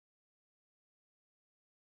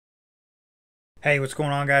Hey, what's going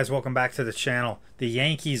on, guys? Welcome back to the channel. The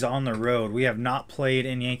Yankees on the road. We have not played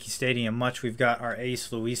in Yankee Stadium much. We've got our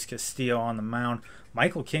ace, Luis Castillo, on the mound.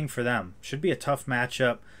 Michael King for them. Should be a tough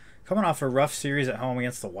matchup. Coming off a rough series at home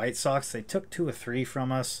against the White Sox. They took 2 of 3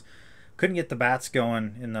 from us. Couldn't get the bats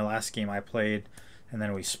going in the last game I played, and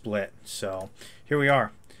then we split. So here we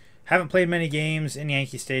are. Haven't played many games in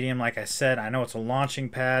Yankee Stadium, like I said. I know it's a launching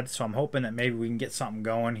pad, so I'm hoping that maybe we can get something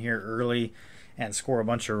going here early and score a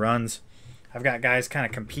bunch of runs. I've got guys kind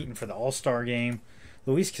of competing for the All-Star game.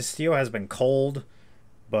 Luis Castillo has been cold,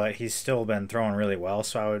 but he's still been throwing really well,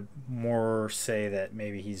 so I would more say that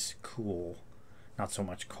maybe he's cool, not so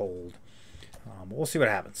much cold. But we'll see what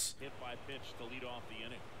happens. Hit by pitch to lead off the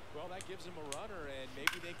inning. Well, that gives him a runner, and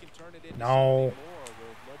maybe they can turn it into no. more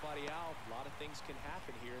with nobody out. A lot of things can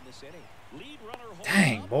happen here in this inning. Lead runner holds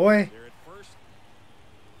dang, up. boy. They're at first.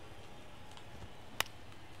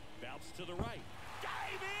 Bounce to the right.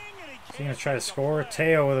 He's going to try to score.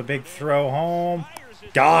 Teo with a big throw home.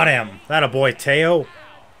 Got him. That a boy, Teo.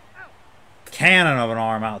 Cannon of an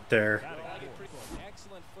arm out there.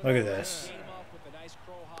 Look at this.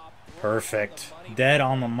 Perfect. Dead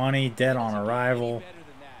on the money. Dead on arrival.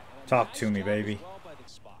 Talk to me, baby.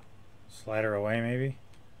 Slider away, maybe.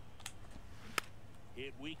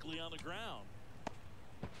 Hit weakly on the ground.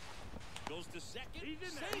 Goes to second.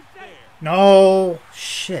 Safe there. No.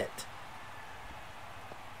 Shit.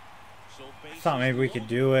 I thought maybe we could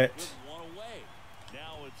do it.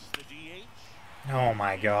 Oh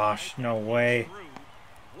my gosh, no way.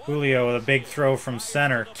 Julio with a big throw from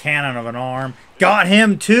center. Cannon of an arm. Got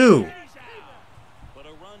him too.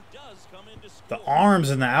 The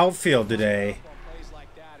arms in the outfield today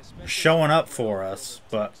are showing up for us,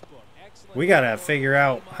 but we got to figure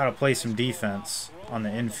out how to play some defense on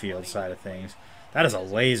the infield side of things. That is a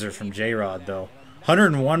laser from J-Rod though.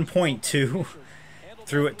 101.2.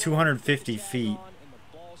 Threw it 250 feet.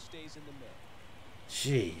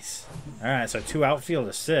 Jeez. All right, so 2 outfield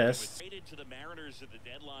assists.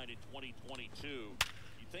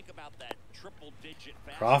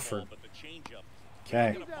 Crawford.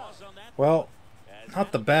 Okay. Well,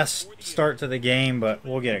 not the best start to the game, but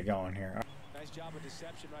we'll get it going here. Nice job of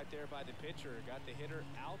deception right there by the pitcher. Got the hitter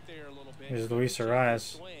out there a little bit. Here's Luis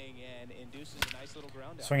Ariz. Nice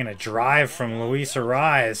swinging a drive from Luis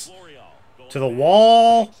Ariz. To the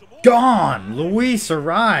wall. Gone. Luis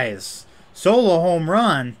Ariz. Solo home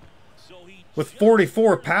run with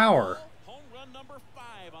 44 power.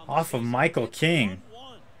 Off of Michael King.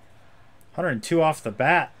 102 off the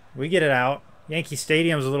bat. We get it out. Yankee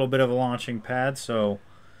Stadium's a little bit of a launching pad, so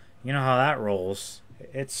you know how that rolls.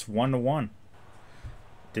 It's 1-1.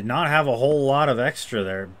 Did not have a whole lot of extra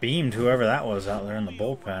there. Beamed whoever that was out there in the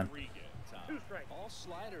bullpen.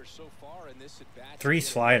 3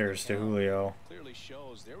 sliders to Julio.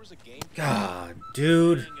 God,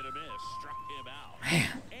 dude. Man.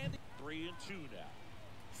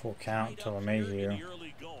 Full count to LeMahieu.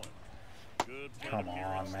 Come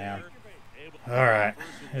on, man. All right.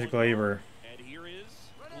 Here's Glaber.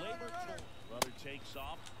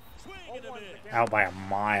 Out by a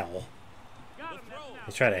mile.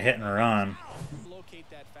 He tried to hit and run.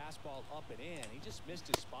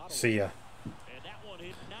 See ya.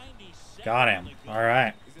 Got him. All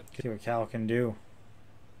right. See what Cal can do.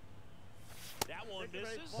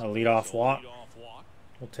 A leadoff walk.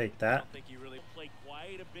 We'll take that.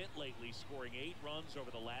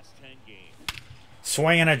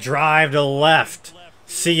 Swinging a drive to the left.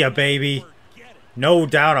 See ya, baby. No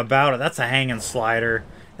doubt about it. That's a hanging slider.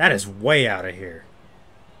 That is way out of here.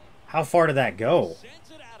 How far did that go?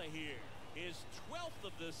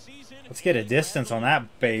 Let's get a distance on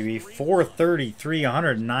that, baby. 433,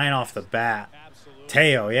 109 off the bat.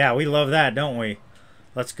 Teo, yeah, we love that, don't we?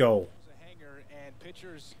 Let's go.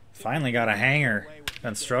 Finally got a hanger.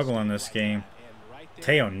 Been struggling this game.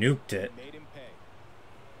 Teo nuked it.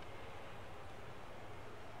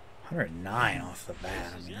 109 off the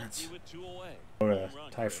bat. I mean, that's... Go to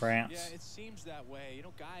Ty France.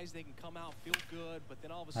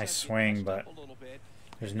 Nice swing, but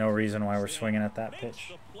there's no reason why we're swinging at that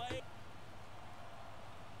pitch.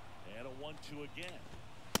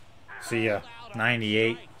 See ya.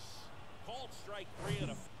 98.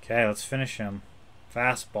 Okay, let's finish him.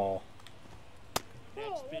 Fastball.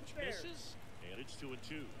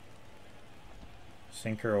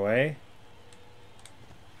 Sinker away.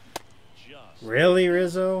 Really,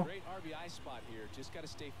 Rizzo?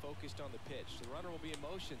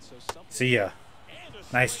 See ya.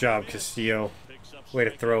 Nice job, Castillo. Way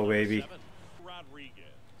to throw, baby.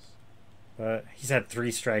 But he's had 3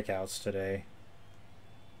 strikeouts today.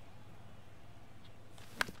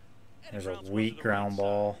 There's a weak ground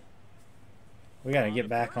ball. We got to get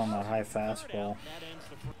back on that high fastball. That ends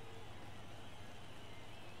the first.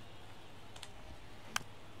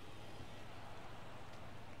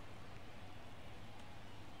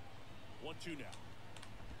 1-2 now.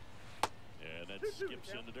 Yeah, that skips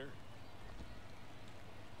into dirt.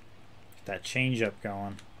 Get that changeup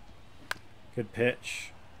going. Good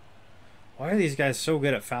pitch. Why are these guys so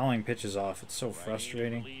good at fouling pitches off? It's so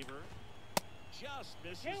frustrating. Just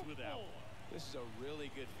misses with that one. This is a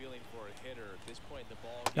really good feeling for a hitter at this point in the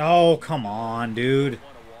ball game. Oh, come on, dude.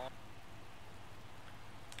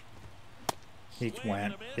 He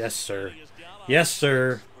went. Yes, sir. Yes,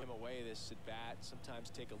 sir. Him away this at bat. Sometimes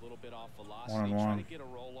take a little bit off velocity. 1-1. Try to get a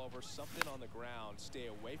rollover, something on the ground. Stay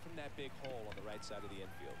away from that big hole on the right side of the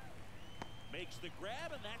infield. Makes the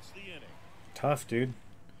grab, and that's the inning. Tough, dude.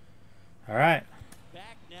 All right.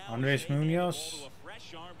 Back now, Andres shaking the ball Munoz. to a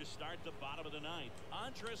fresh arm to start the bottom of the ninth.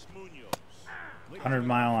 Andres Munoz. 100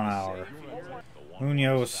 mile an hour.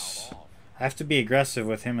 Munoz. I have to be aggressive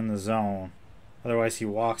with him in the zone. Otherwise, he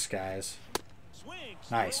walks guys.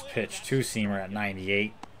 Nice pitch. Two-seamer at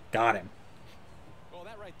 98. Got him. Well,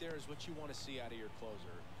 that right there is what you want to see out of your closer.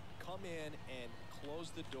 Come in and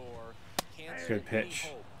close the door. Cancel Good pitch.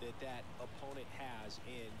 any hope that opponent has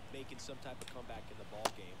in making some type of comeback in the ball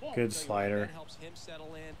game. Good slider. That helps him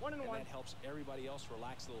settle in, and that helps everybody else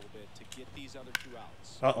relax a little bit to get these other two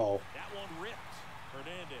outs. Uh-oh. That one ripped.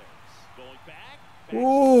 Hernandez going back.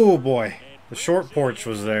 Ooh, boy. The short porch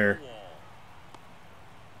was there.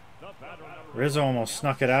 Rizzo almost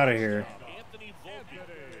snuck it out of here.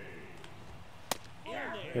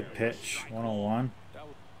 Good pitch. 101.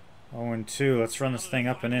 0-2. Let's run this thing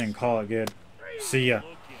up and in and call it good. See ya.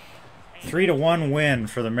 3-1 win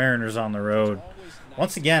for the Mariners on the road.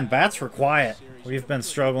 Once again, bats were quiet. We've been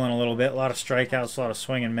struggling a little bit. A lot of strikeouts, a lot of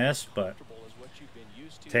swing and miss, but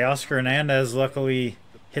Teoscar Hernandez luckily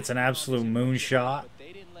hits an absolute moonshot.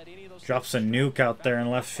 Drops a nuke out there in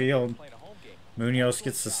left field. Munoz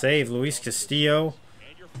gets the save. Luis Castillo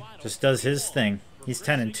just does his thing. He's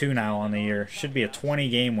 10-2 now on the year. Should be a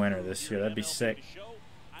 20-game winner this year. That'd be sick.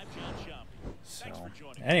 So,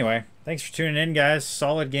 anyway, thanks for tuning in, guys.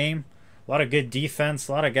 Solid game. A lot of good defense.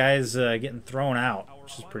 A lot of guys getting thrown out,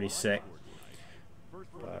 which is pretty sick.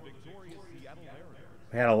 But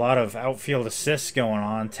we had a lot of outfield assists going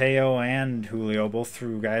on. Teo and Julio both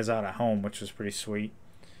threw guys out at home, which was pretty sweet.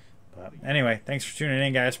 But anyway, thanks for tuning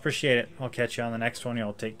in, guys. Appreciate it. I'll catch you on the next one.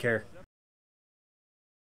 Y'all take care.